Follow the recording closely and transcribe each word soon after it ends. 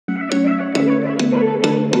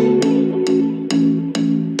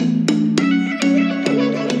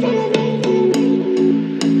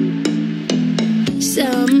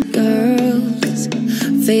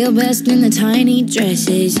your best in the tiny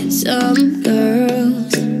dresses. Some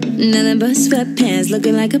girls, nothing but sweatpants,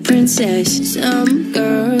 looking like a princess. Some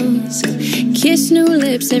girls kiss new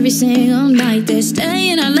lips every single night. They're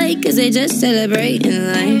staying out late cause they just celebrating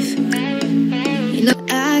life. You know,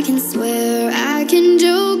 I can swear, I can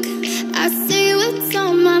joke, I say what's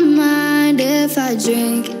on my mind. If I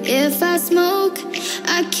drink, if I smoke,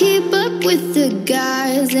 I keep up with the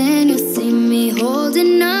guys. And you'll see me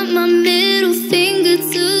holding up my middle finger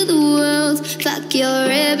to the world. Fuck your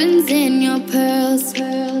ribbons and your pearls.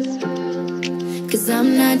 Cause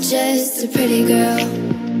I'm not just a pretty girl,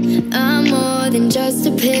 I'm more than just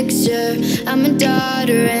a picture. I'm a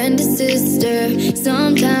daughter and a sister.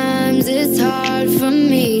 Sometimes it's hard for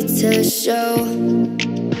me to show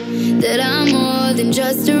that I'm more than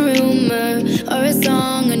just a rumor or a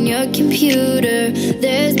song on your computer.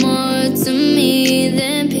 There's more to me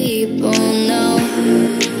than people know.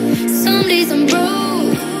 Some days I'm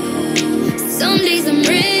broke, some days I'm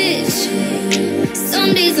rich,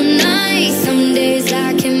 some days I'm nice, some days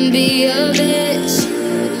I can be a bitch.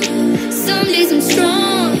 Some days I'm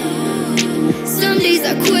strong, some days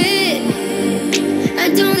I quit. I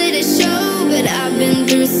don't let it show, but I've been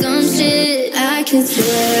through some shit. I can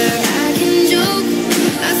swear, I can joke,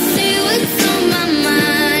 I say what's on my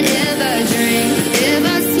mind. If I drink, if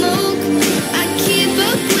I smoke, I keep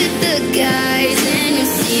up with the guys. And you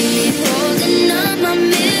see me holding up my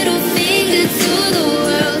middle finger to the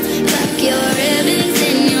world. Fuck your ribbons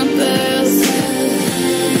and your pearls.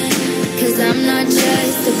 Cause I'm not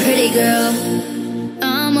just a pretty girl,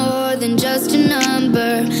 I'm more than just a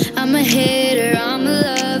number. I'm a hater, I'm a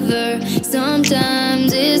lover.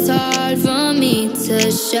 Sometimes it's hard for me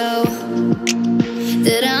to show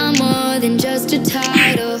that I'm more than just a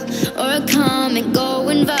title or a comment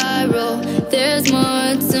going viral. There's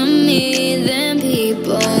more to me than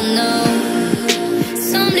people know.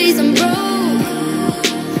 Some days I'm broke,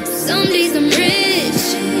 some days I'm rich,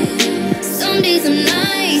 some days I'm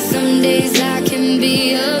nice, some days I can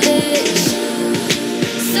be a bitch.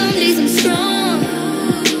 Some days I'm strong,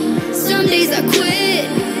 some days I quit.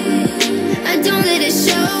 I don't let it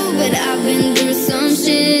show, but I've been through some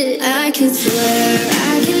shit. I can swear,